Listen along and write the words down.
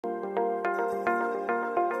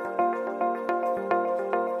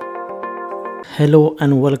Hello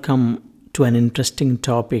and welcome to an interesting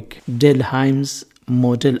topic, Hymes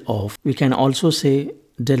model of. We can also say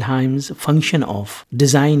Hymes function of,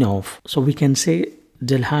 design of. So we can say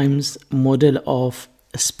Hymes model of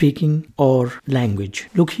speaking or language.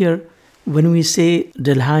 Look here, when we say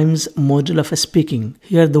Hymes model of speaking,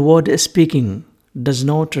 here the word speaking does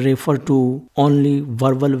not refer to only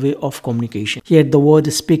verbal way of communication. Here the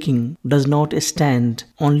word speaking does not stand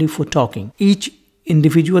only for talking. Each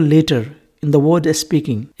individual letter in the word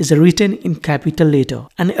speaking is written in capital letter,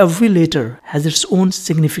 and every letter has its own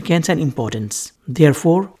significance and importance.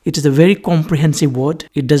 Therefore, it is a very comprehensive word.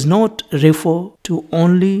 It does not refer to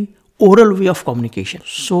only oral way of communication.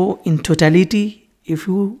 So in totality, if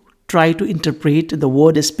you try to interpret the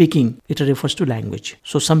word speaking, it refers to language.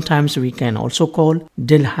 So sometimes we can also call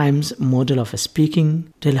Hymes model of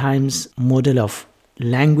speaking, Hymes model of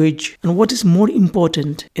language. And what is more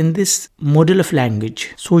important in this model of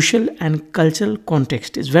language, social and cultural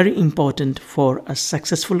context is very important for a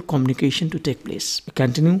successful communication to take place. We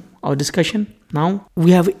continue our discussion. Now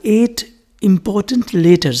we have 8 important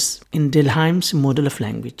letters in Hymes model of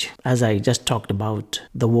language. As I just talked about,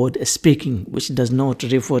 the word speaking, which does not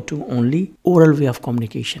refer to only oral way of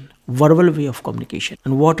communication, verbal way of communication.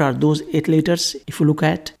 And what are those 8 letters? If you look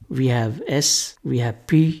at, we have S, we have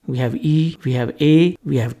P, we have E, we have A,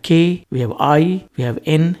 we have K, we have I, we have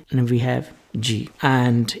N, and we have G.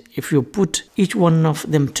 And if you put each one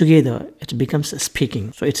of them together, it becomes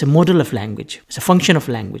speaking. So it's a model of language. It's a function of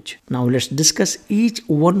language. Now let's discuss each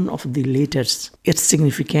one of the letters, its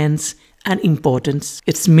significance and importance,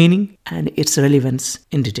 its meaning and its relevance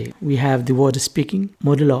in detail. We have the word speaking,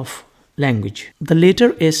 model of language. The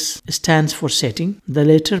letter S stands for setting. The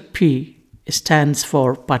letter P stands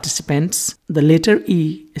for participants. The letter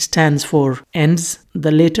E stands for ends.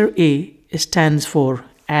 The letter A stands for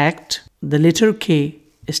act. The letter K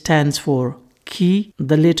stands for key.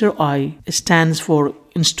 The letter I stands for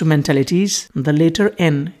instrumentalities. The letter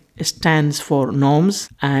N stands for norms,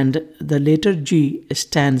 and the letter G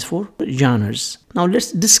stands for genres. Now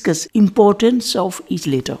let's discuss importance of each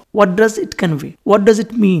letter. What does it convey? What does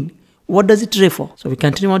it mean? What does it refer? So we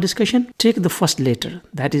continue our discussion. Take the first letter,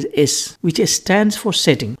 that is S, which stands for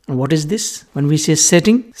setting. And what is this? When we say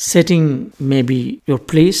setting, setting may be your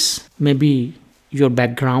place, maybe your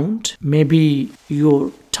background, maybe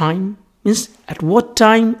your time. Means at what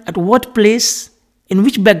time, at what place, in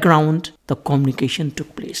which background the communication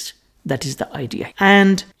took place. That is the idea.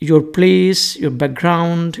 And your place, your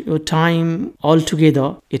background, your time, all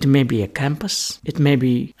together, it may be a campus, it may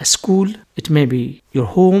be a school, it may be your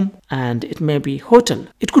home, and it may be hotel.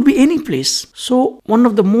 It could be any place. So one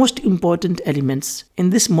of the most important elements in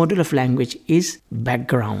this model of language is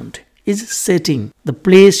background, is setting, the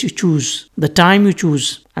place you choose, the time you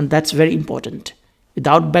choose, and that's very important.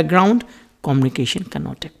 Without background, communication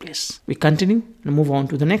cannot take place. We continue and move on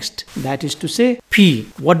to the next. That is to say, P.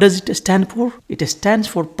 What does it stand for? It stands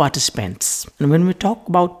for participants. And when we talk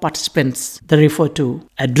about participants, they refer to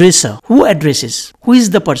addresser. Who addresses? Who is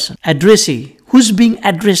the person? Addressee. Who's being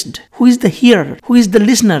addressed? Who is the hearer? Who is the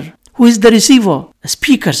listener? Who is the receiver?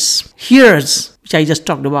 Speakers, hearers, which I just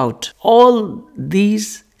talked about. All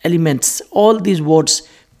these elements, all these words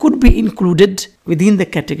could be included within the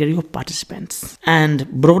category of participants. And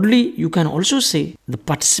broadly, you can also say the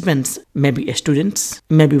participants may be students,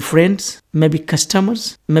 may be friends, may be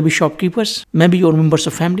customers, may be shopkeepers, maybe your members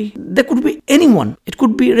of family. There could be anyone. It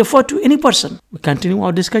could be referred to any person. We continue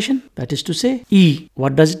our discussion. That is to say, E.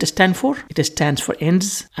 What does it stand for? It stands for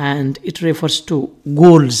ends, and it refers to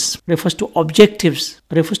goals, refers to objectives,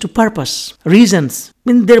 refers to purpose, reasons.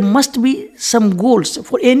 I mean, there must be some goals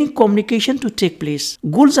for any communication to take place.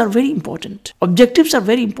 Goals are very important. Objectives are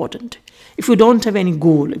very important. If you don't have any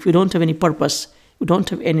goal, if you don't have any purpose, you don't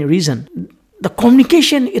have any reason, the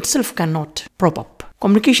communication itself cannot prop up.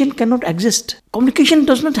 Communication cannot exist. Communication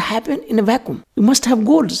does not happen in a vacuum. We must have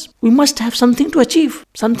goals. We must have something to achieve,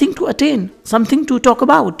 something to attain, something to talk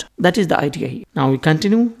about. That is the idea here. Now we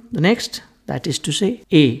continue the next. That is to say,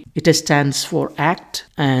 A. It stands for act,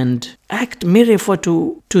 and act may refer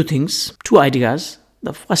to 2 things, 2 ideas.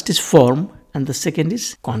 The first is form and the second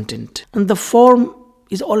is content. And the form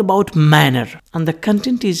is all about manner, and the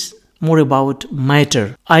content is more about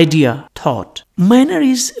matter, idea, thought. Manner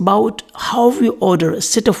is about how you order a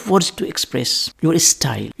set of words to express your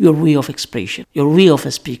style, your way of expression, your way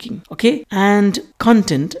of speaking. Okay? And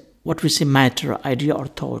content, what we say matter, idea or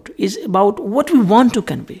thought, is about what we want to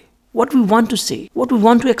convey, what we want to say, what we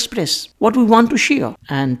want to express, what we want to share.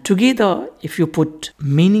 And together, if you put,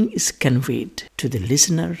 meaning is conveyed to the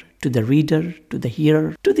listener, to the reader, to the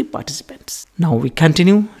hearer, to the participants. Now we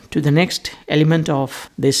continue to the next element of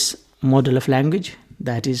this model of language,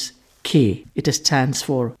 that is K. It stands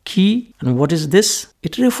for key. And what is this?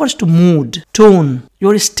 It refers to mood, tone,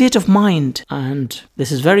 your state of mind. And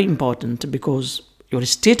this is very important because your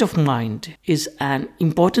state of mind is an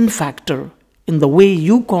important factor in the way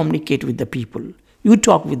you communicate with the people, you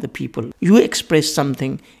talk with the people, you express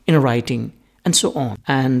something in writing, and so on.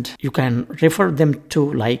 And you can refer them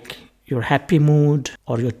to like your happy mood,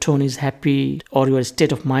 or your tone is happy, or your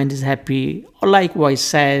state of mind is happy, or likewise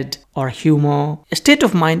sad, or humor. A state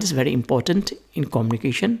of mind is very important in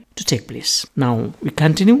communication to take place. Now we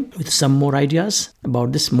continue with some more ideas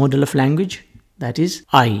about this model of language, that is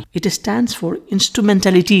I. It stands for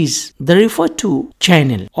instrumentalities. They refer to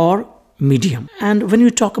channel or medium. And when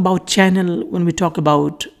we talk about channel, when we talk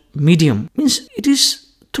about medium, means it is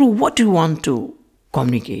through what you want to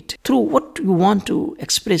communicate, through what you want to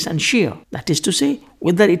express and share. That is to say,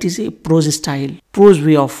 whether it is a prose style, prose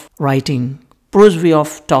way of writing, prose way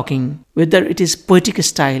of talking, whether it is poetic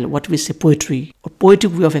style, what we say poetry, or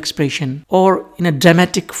poetic way of expression, or in a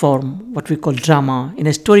dramatic form, what we call drama, in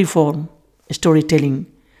a story form, storytelling.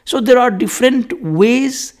 So there are different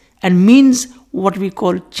ways and means, what we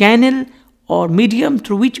call channel or medium,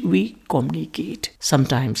 through which we communicate.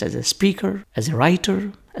 Sometimes as a speaker, as a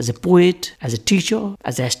writer, as a poet, as a teacher,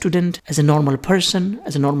 as a student, as a normal person,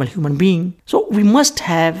 as a normal human being. So we must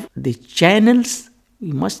have the channels,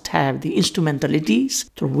 we must have the instrumentalities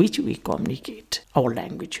through which we communicate our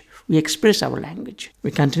language, we express our language.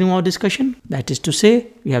 We continue our discussion. That is to say,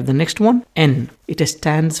 we have the next one, N. It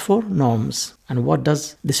stands for norms. And what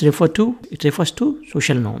does this refer to? It refers to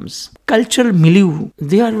social norms. Cultural milieu,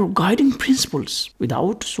 they are your guiding principles.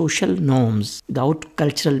 Without social norms, without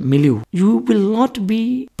cultural milieu, you will not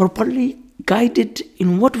be properly guided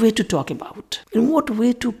in what way to talk about, in what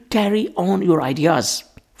way to carry on your ideas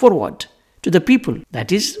forward to the people.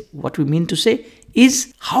 That is what we mean to say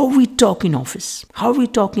is how we talk in office, how we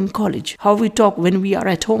talk in college, how we talk when we are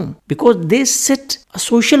at home, because they set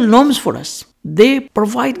social norms for us. They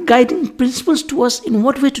provide guiding principles to us in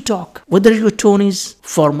what way to talk, whether your tone is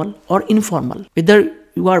formal or informal, whether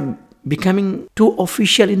you are becoming too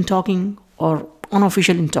official in talking or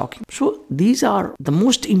unofficial in talking. So these are the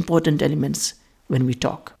most important elements when we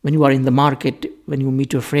talk. When you are in the market, when you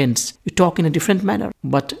meet your friends, you talk in a different manner.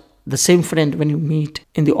 But the same friend, when you meet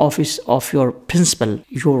in the office of your principal,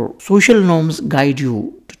 your social norms guide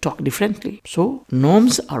you to talk differently. So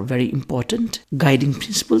norms are very important guiding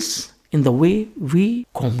principles in the way we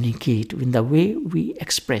communicate, in the way we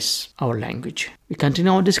express our language. We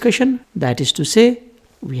continue our discussion. That is to say,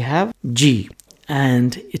 we have G,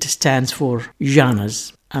 and it stands for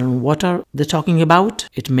genres. And what are they talking about?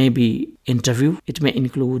 It may be interview, it may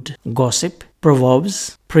include gossip,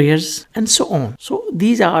 proverbs, prayers, and so on. So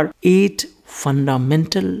these are 8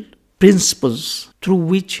 fundamental principles through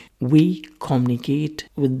which we communicate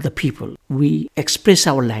with the people. We express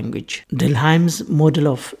our language. Hymes' model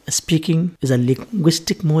of speaking is a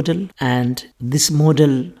linguistic model, and this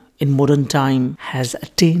model in modern time has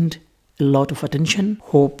attained a lot of attention.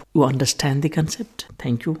 Hope you understand the concept.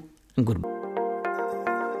 Thank you and goodbye.